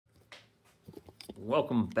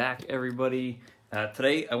Welcome back, everybody.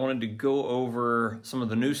 Today I wanted to go over some of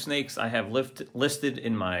the new snakes I have listed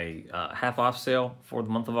in my half off sale for the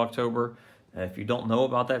month of October. If you don't know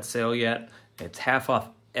about that sale yet, it's half off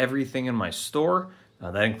everything in my store.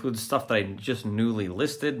 That includes stuff that I just newly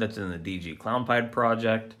listed that's in the DG Clown Pied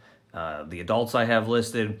project. The adults I have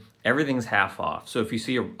listed, everything's half off. So if you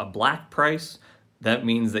see a black price, that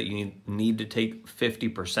means that you need to take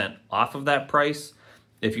 50% off of that price.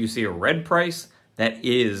 If you see a red price, that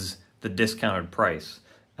is the discounted price.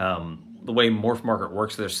 The way Morph Market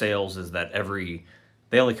works their sales is that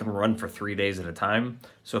they only can run for 3 days at a time.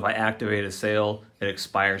 So if I activate a sale, it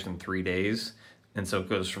expires in 3 days. And so it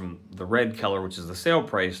goes from the red color, which is the sale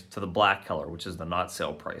price, to the black color, which is the not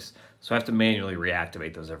sale price. So I have to manually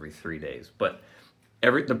reactivate those every 3 days. But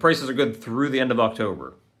the prices are good through the end of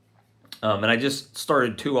October. And I just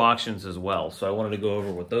started 2 auctions as well. So I wanted to go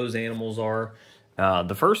over what those animals are.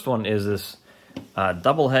 The first one is this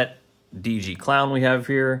double het DG Clown we have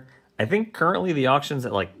here. I think currently the auction's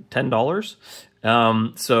at like $10.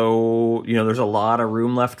 So, you know, there's a lot of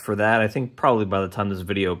room left for that. I think probably by the time this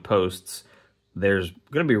video posts, there's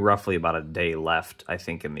going to be roughly about a day left, I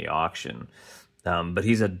think, in the auction. But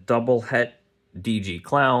he's a double het DG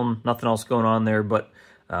Clown. Nothing else going on there, but,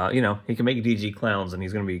 you know, he can make DG Clowns, and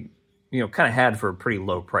he's going to be, you know, kind of had for a pretty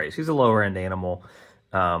low price. He's a lower end animal.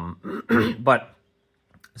 But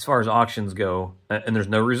as far as auctions go, and there's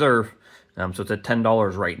no reserve, so it's at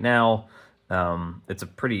 $10 right now. It's a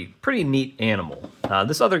pretty neat animal.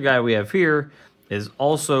 This other guy we have here is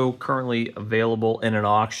also currently available in an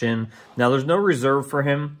auction. Now, there's no reserve for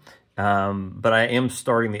him, but I am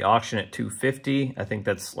starting the auction at $250. I think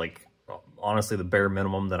that's, like, honestly the bare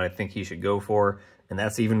minimum that I think he should go for, and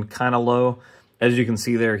that's even kind of low. As you can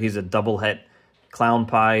see there, he's a double het clown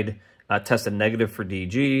pied, tested negative for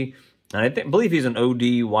DG. And I believe he's an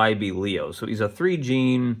OD-YB Leo. So he's a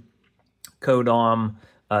 3-gene codom,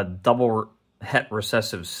 double het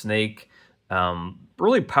recessive snake.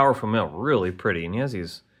 Really powerful male, really pretty. And he has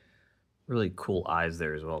these really cool eyes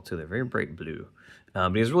there as well, too. They're very bright blue.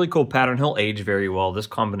 But he has a really cool pattern. He'll age very well. This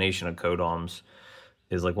combination of codoms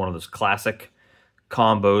is like one of those classic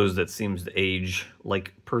combos that seems to age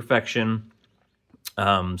like perfection.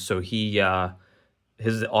 So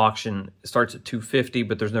his auction starts at $250,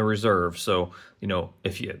 but there's no reserve. So, you know,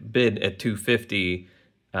 if you bid at $250,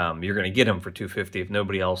 you're going to get him for $250 if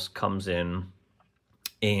nobody else comes in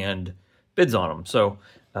and bids on him. So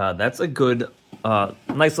that's a good,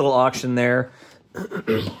 nice little auction there.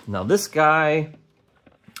 Now, this guy,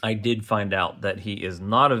 I did find out that he is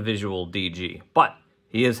not a visual DG, but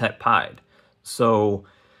he is het pied. So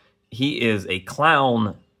he is a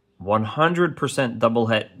clown 100% double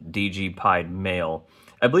het DG pied male.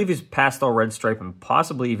 I believe he's pastel red stripe and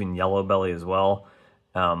possibly even yellow belly as well.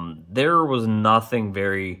 There was nothing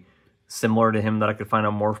very similar to him that I could find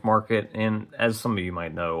on Morph Market. And as some of you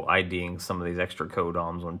might know, IDing some of these extra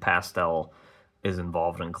codoms when pastel is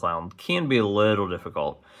involved in clown can be a little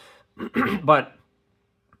difficult. But,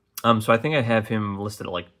 so I think I have him listed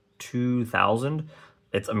at like 2,000.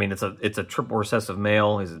 It's a triple recessive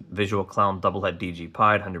male. He's a visual clown double het DG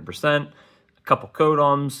pied, 100%. A couple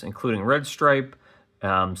codoms, including red stripe.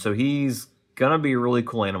 So he's gonna be a really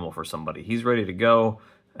cool animal for somebody. He's ready to go.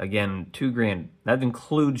 Again, $2,000. That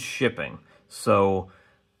includes shipping. So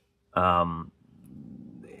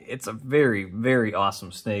it's a very, very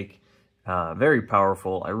awesome snake. Very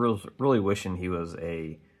powerful. I really wishing he was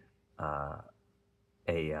a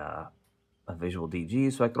visual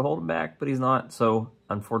DG so I could hold him back, but he's not. So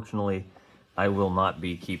unfortunately, I will not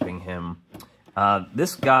be keeping him.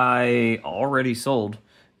 This guy already sold.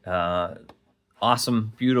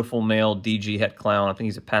 Awesome, beautiful male DG het clown. I think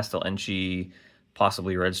he's a pastel Enchi,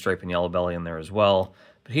 possibly red stripe and yellow belly in there as well.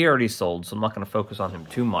 But he already sold, so I'm not going to focus on him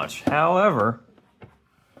too much. However,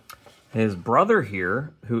 his brother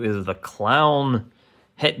here, who is the clown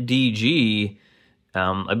het DG,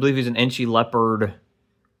 I believe he's an Enchi leopard,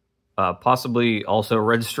 possibly also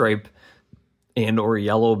red stripe and or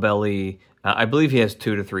yellow belly. I believe he has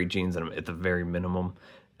 2 to 3 genes in him at the very minimum.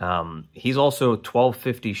 He's also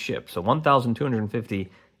 $1,250 shipped, so $1,250.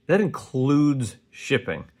 That includes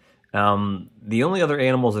shipping. The only other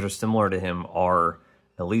animals that are similar to him are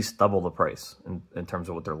at least double the price in terms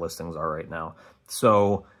of what their listings are right now.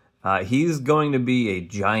 So he's going to be a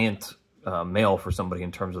giant male for somebody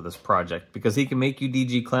in terms of this project because he can make you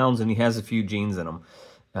DG clowns and he has a few genes in him.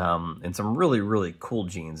 And some really, really cool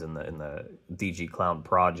genes in the DG Clown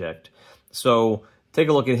project. So take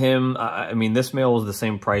a look at him. I mean, this male was the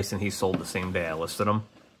same price and he sold the same day I listed him.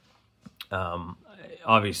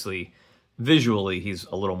 Obviously, visually, he's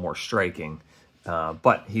a little more striking.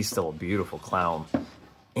 but he's still a beautiful clown.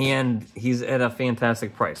 And he's at a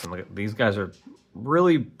fantastic price. And look, these guys are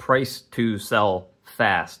really priced to sell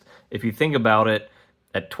fast. If you think about it,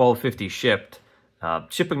 at $12.50 shipped,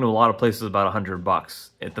 shipping to a lot of places is about $100.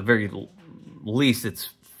 At the very least, it's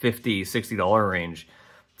 $50, $60 range.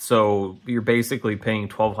 So you're basically paying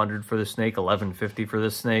 $1,200 for this snake, $11.50 for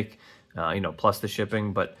this snake, you know, plus the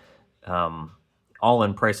shipping. But all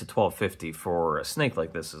in price at $12.50 for a snake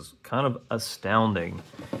like this is kind of astounding.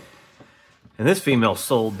 And this female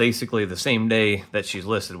sold basically the same day that she's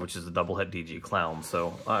listed, which is the double het DG clown.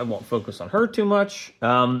 So I won't focus on her too much.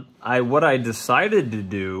 What I decided to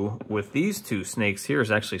do with these two snakes here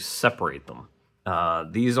is actually separate them.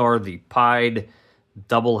 These are the pied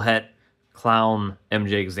double het clown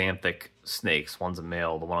MJ Xanthic snakes. One's a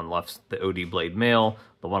male, the one on the left's the OD blade male,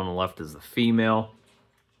 the one on the left is the female.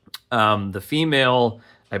 The female,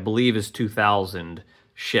 I believe, is 2,000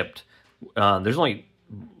 shipped. There's only,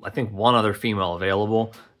 I think, one other female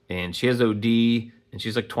available, and she has OD, and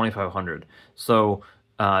she's like 2,500. So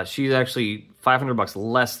she's actually $500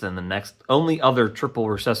 less than the next only other triple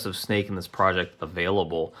recessive snake in this project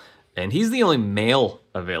available, and he's the only male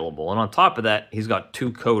available. And on top of that, he's got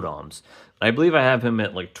 2 codons. I believe I have him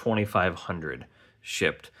at like 2,500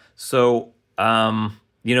 shipped. So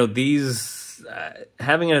you know, these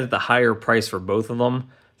having it at the higher price for both of them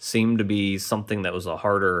seemed to be something that was a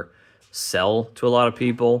harder sell to a lot of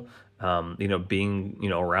people. You know, being, you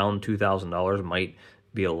know, around $2,000 might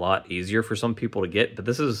be a lot easier for some people to get, but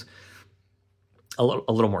this is a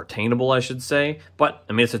little more attainable, I should say. But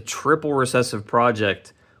I mean, it's a triple recessive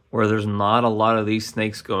project where there's not a lot of these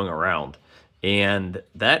snakes going around, and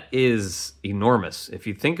that is enormous. If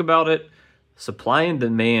you think about it, supply and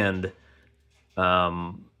demand,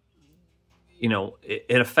 you know,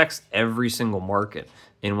 it affects every single market.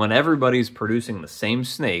 And when everybody's producing the same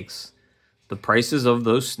snakes, the prices of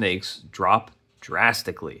those snakes drop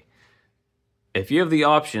drastically. If you have the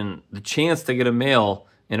option, the chance to get a male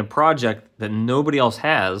in a project that nobody else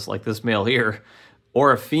has, like this male here,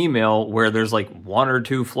 or a female where there's like 1 or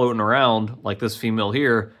 2 floating around, like this female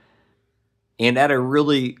here, and at a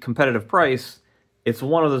really competitive price, it's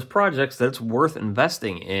one of those projects that's worth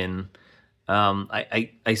investing in.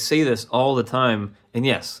 I say this all the time, and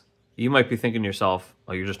yes, you might be thinking to yourself,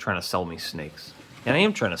 oh, you're just trying to sell me snakes. And I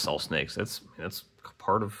am trying to sell snakes. That's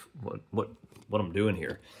part of what I'm doing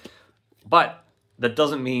here. But that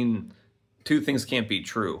doesn't mean 2 things can't be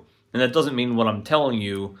true. And that doesn't mean what I'm telling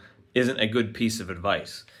you isn't a good piece of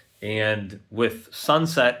advice. And with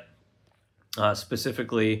sunset,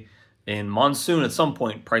 specifically in monsoon, at some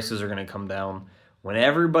point, prices are going to come down. When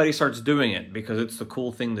everybody starts doing it, because it's the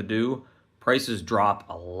cool thing to do, prices drop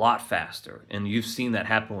a lot faster. And you've seen that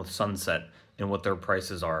happen with sunset and what their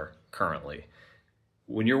prices are currently.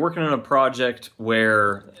 When you're working on a project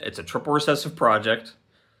where it's a triple recessive project,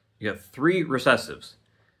 you have 3 recessives.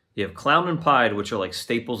 You have clown and pied, which are like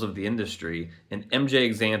staples of the industry, and MJ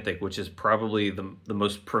Xanthic, which is probably the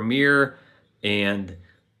most premier and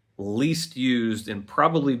least used and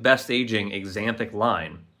probably best aging Xanthic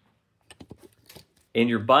line. And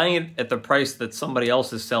you're buying it at the price that somebody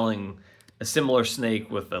else is selling a similar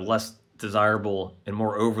snake with a less desirable and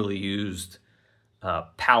more overly used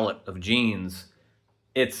palette of genes.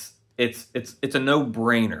 It's a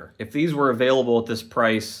no-brainer. If these were available at this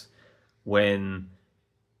price when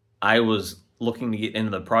I was looking to get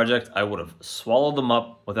into the project, I would have swallowed them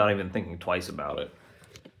up without even thinking twice about it.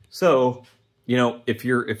 So, you know, if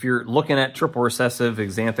you're looking at triple recessive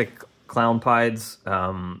Xanthic clown pieds,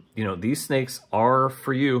 you know, these snakes are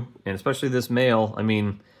for you, and especially this male. I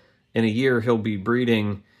mean, in a year he'll be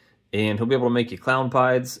breeding, and he'll be able to make you clown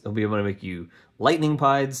pieds. He'll be able to make you lightning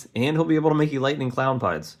pieds, and he'll be able to make you lightning clown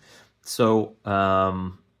pieds. So,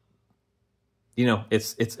 you know,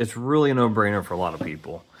 it's really a no-brainer for a lot of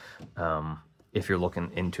people. If you're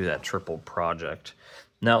looking into that triple project.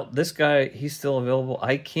 Now, this guy, he's still available.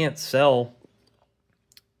 I can't sell,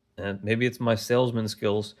 and maybe it's my salesman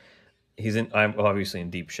skills. I'm obviously in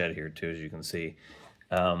deep shed here too, as you can see.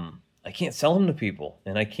 I can't sell him to people,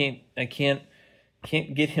 and I can't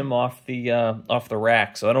get him off the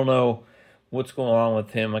rack. So I don't know what's going on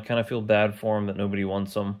with him. I kind of feel bad for him that nobody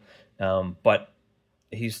wants him. But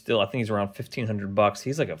he's still, I think he's around $1,500.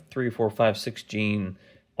 He's like a 3, 4, 5, 6 gene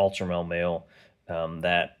ultra male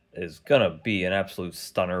that is gonna be an absolute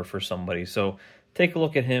stunner for somebody. So take a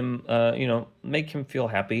look at him, you know, make him feel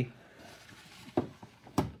happy.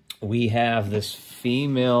 We have this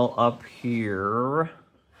female up here.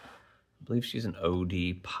 I believe she's an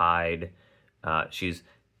OD pied. She's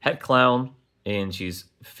het clown, and she's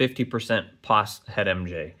 50% pos het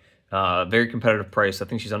MJ. Very competitive price. I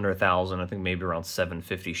think she's under 1,000. I think maybe around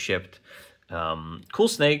 750 shipped. Cool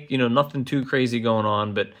snake, you know, nothing too crazy going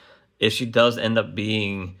on, but if she does end up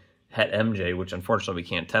being Het MJ, which unfortunately we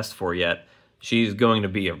can't test for yet, she's going to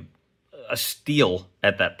be a steal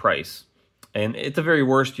at that price. And at the very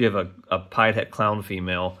worst, you have a pied Het clown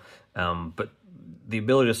female, but the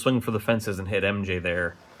ability to swing for the fences and hit MJ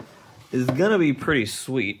there is going to be pretty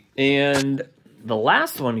sweet. And the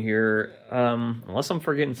last one here, unless I'm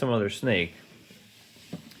forgetting some other snake,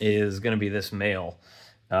 is going to be this male.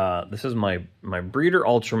 This is my breeder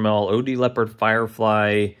Ultramel, OD Leopard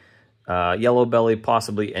Firefly, yellow belly,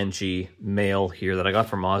 possibly Enchi male here that I got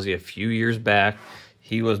from Ozzy a few years back.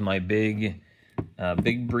 He was my big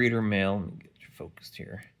breeder male. Let me get you focused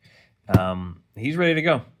here. He's ready to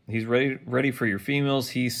go. He's ready for your females.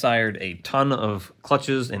 He sired a ton of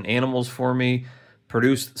clutches and animals for me,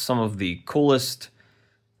 produced some of the coolest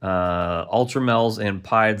Ultramels and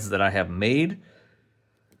pieds that I have made,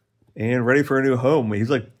 and ready for a new home. He's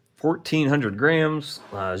like 1,400 grams.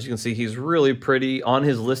 As you can see, he's really pretty. On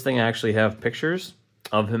his listing, I actually have pictures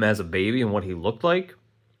of him as a baby and what he looked like.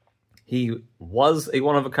 He was a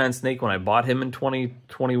one-of-a-kind snake when I bought him in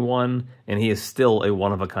 2021, and he is still a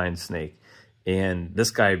one-of-a-kind snake. And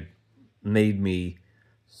this guy made me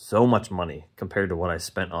so much money compared to what I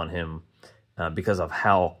spent on him because of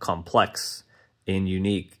how complex and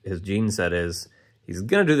unique his gene set is. He's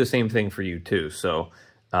going to do the same thing for you too. So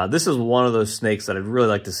this is one of those snakes that I'd really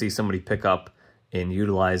like to see somebody pick up and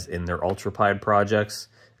utilize in their ultra pied projects.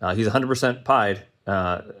 He's 100% pied.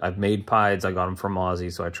 I've made pieds. I got him from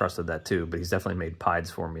Ozzy, so I trusted that too. But he's definitely made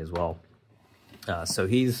pieds for me as well. So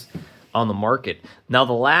he's on the market. Now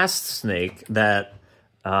the last snake that,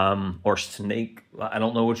 or snake, I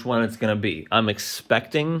don't know which one it's going to be. I'm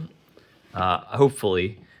expecting,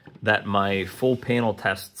 hopefully, that my full panel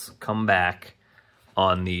tests come back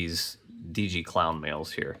on these DG clown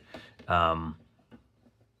males here.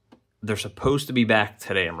 They're supposed to be back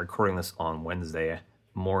today. I'm recording this on Wednesday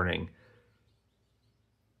morning.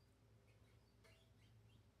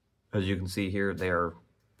 As you can see here, they are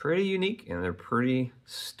pretty unique and they're pretty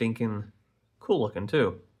stinking cool looking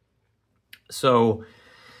too. So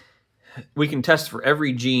we can test for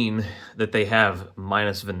every gene that they have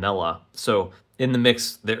minus vanilla. So in the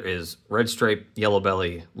mix, there is red stripe, yellow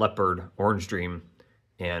belly, leopard, orange dream,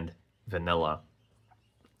 and vanilla.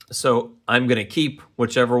 So I'm going to keep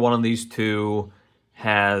whichever one of these two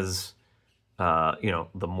has, you know,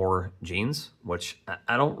 the more genes, which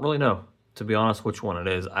I don't really know, to be honest, which one it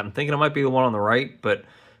is. I'm thinking it might be the one on the right, but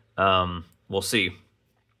we'll see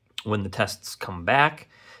when the tests come back.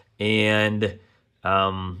 And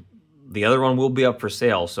the other one will be up for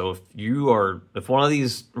sale. So if one of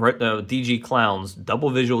these DG clowns, double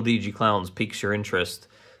visual DG clowns, piques your interest,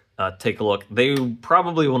 take a look. They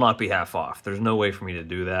probably will not be half off. There's no way for me to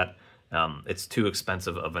do that. It's too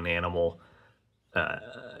expensive of an animal,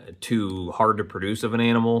 too hard to produce of an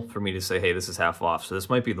animal for me to say, hey, this is half off. So this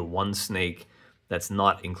might be the one snake that's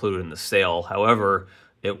not included in the sale. However,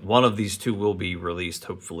 one of these two will be released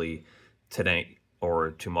hopefully today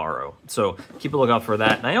or tomorrow. So keep a lookout for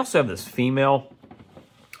that. And I also have this female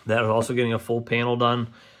that is also getting a full panel done.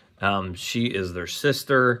 She is their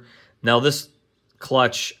sister. Now this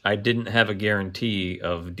clutch, I didn't have a guarantee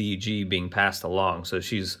of DG being passed along. So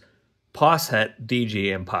she's pos het,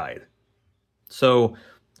 DG, and pied. So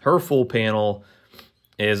her full panel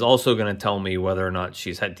is also going to tell me whether or not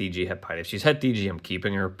she's het DG, het pied. If she's het DG, I'm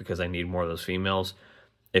keeping her because I need more of those females.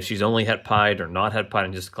 If she's only het pied or not het pied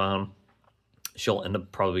and just clown, she'll end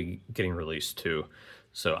up probably getting released too.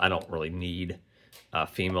 So I don't really need a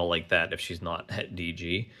female like that if she's not het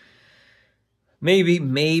DG.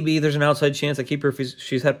 Maybe there's an outside chance I keep her if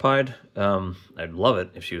she's het pied. I'd love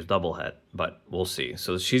it if she was double het, but we'll see.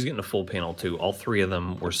 So she's getting a full panel too. All three of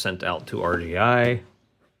them were sent out to RGI.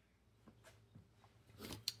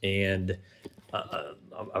 And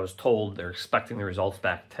I was told they're expecting the results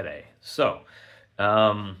back today. So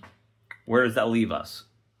where does that leave us?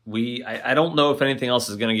 I don't know if anything else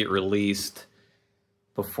is going to get released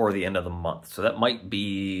before the end of the month. So that might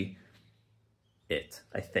be it,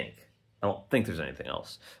 I think. I don't think there's anything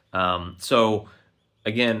else. So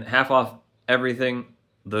again, half off everything.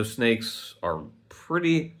 Those snakes are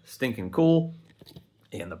pretty stinking cool,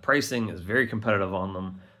 and the pricing is very competitive on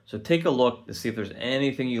them. So take a look to see if there's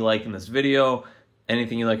anything you like in this video,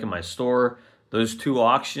 anything you like in my store. Those two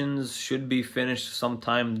auctions should be finished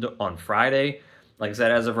sometime on Friday. Like I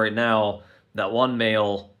said, as of right now, that one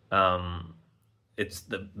male, it's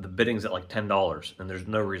the bidding's at like $10, and there's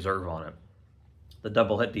no reserve on it. The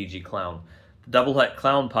double het DG clown. The double het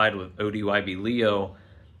clown pied with ODYB Leo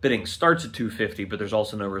bidding starts at 250, but there's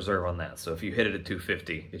also no reserve on that. So if you hit it at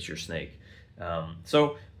 250, it's your snake.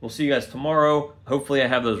 So we'll see you guys tomorrow. Hopefully I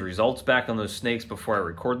have those results back on those snakes before I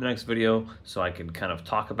record the next video, so I can kind of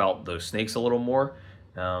talk about those snakes a little more.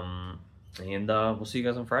 And we'll see you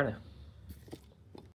guys on Friday.